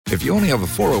If you only have a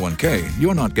 401k,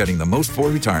 you're not getting the most for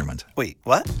retirement. Wait,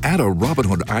 what? Add a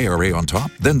Robinhood IRA on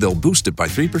top, then they'll boost it by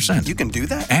 3%. You can do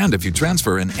that? And if you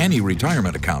transfer in any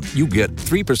retirement account, you get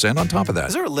 3% on top of that.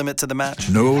 Is there a limit to the match?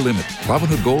 No limit.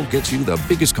 Robinhood Gold gets you the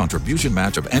biggest contribution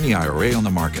match of any IRA on the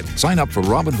market. Sign up for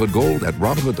Robinhood Gold at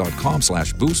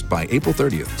Robinhood.com/boost by April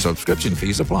 30th. Subscription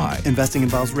fees apply. Investing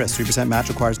involves risk. 3% match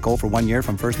requires gold for 1 year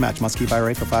from first match. Must keep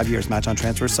IRA for 5 years. Match on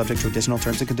transfers subject to additional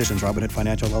terms and conditions. Robinhood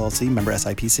Financial LLC, member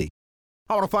SIPC.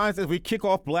 I want to find as we kick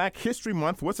off Black History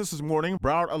Month. With us this morning,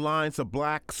 Broward Alliance of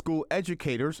Black School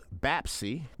Educators,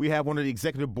 BABSE. We have one of the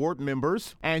executive board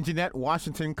members, Annjeanette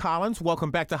Washington-Collins.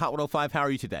 Welcome back to Hot 105. How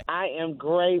are you today? I am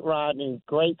great, Rodney.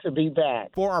 Great to be back.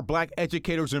 For our black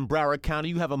educators in Broward County,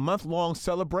 you have a month-long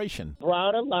celebration.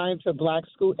 Broward Alliance of Black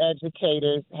School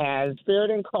Educators has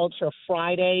Spirit and Culture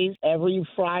Fridays every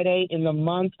Friday in the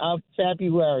month of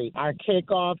February. Our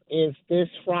kickoff is this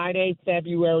Friday,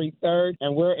 February 3rd,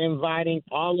 and we're inviting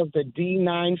all of the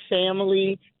D9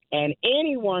 family and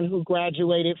anyone who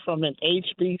graduated from an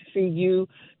HBCU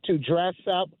to dress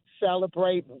up,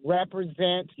 celebrate,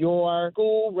 represent your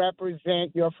school,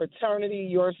 represent your fraternity,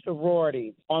 your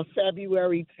sorority. On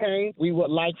February 10th, we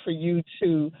would like for you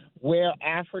to wear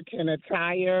African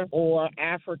attire or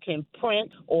African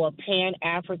print or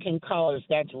Pan-African colors.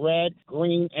 That's red,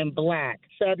 green, and black.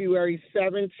 February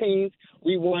 17th,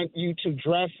 we want you to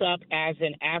dress up as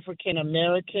an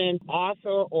African-American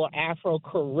author or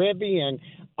Afro-Caribbean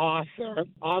author.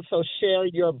 Also share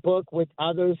your book with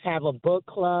others, have a book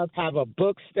club, have a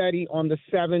book study on the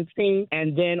 17th.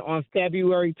 And then on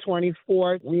February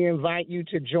 24th, we invite you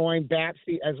to join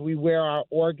BABSE as we wear our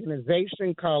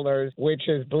organization colors, which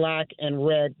is Black and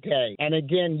Red Day. And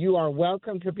again, you are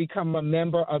welcome to become a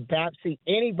member of BABSE.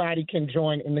 Anybody can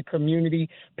join in the community,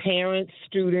 parents,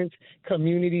 students,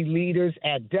 community leaders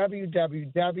at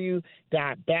www.babse.org.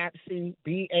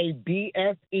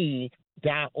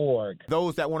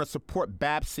 Those that want to support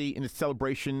BABSE in the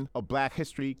celebration of Black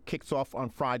History kicks off on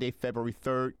Friday, February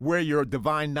 3rd. Wear your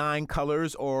Divine Nine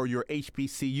colors or your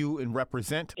HBCU and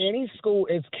represent. Any school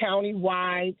is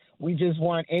countywide. We just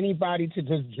want anybody to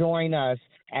just join us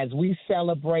as we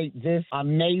celebrate this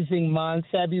amazing month.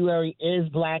 February is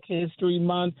Black History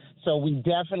Month, so we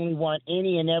definitely want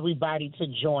any and everybody to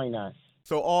join us.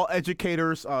 So all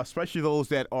educators, especially those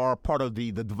that are part of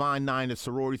the Divine Nine, the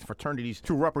sororities and fraternities,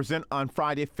 to represent on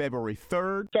Friday, February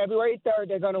 3rd. February 3rd,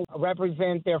 they're going to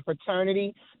represent their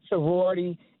fraternity,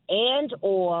 sorority, and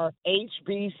or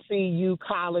HBCU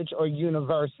college or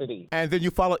university. And then you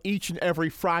follow each and every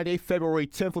Friday. February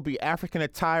 10th will be African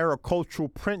Attire or Cultural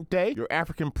Print Day. Your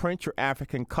African print, your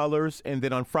African colors. And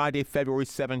then on Friday, February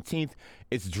 17th,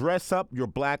 it's Dress Up, your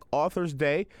Black Authors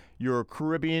Day, your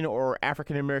Caribbean or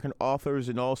African American authors,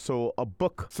 and also a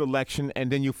book selection. And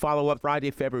then you follow up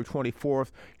Friday, February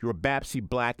 24th, your BABSE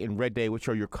Black and Red Day, which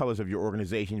are your colors of your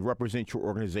organization. You represent your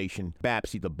organization,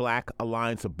 BABSE, the Black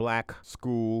Alliance of Black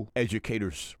School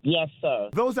Educators. Yes, sir.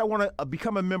 Those that want to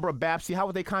become a member of BABSE, how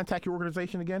would they contact your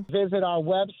organization again? Visit our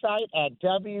website at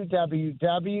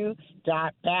www.babse.org.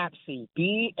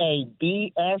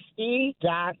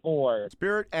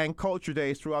 Spirit and Culture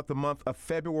Days throughout the month of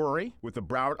February with the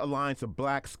Broward Alliance of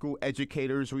Black School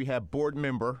Educators. We have board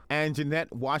member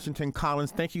Annjeanette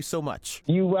Washington-Collins. Thank you so much.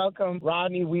 You're welcome,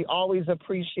 Rodney. We always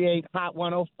appreciate Hot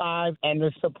 105 and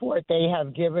the support they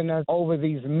have given us over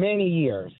these many years.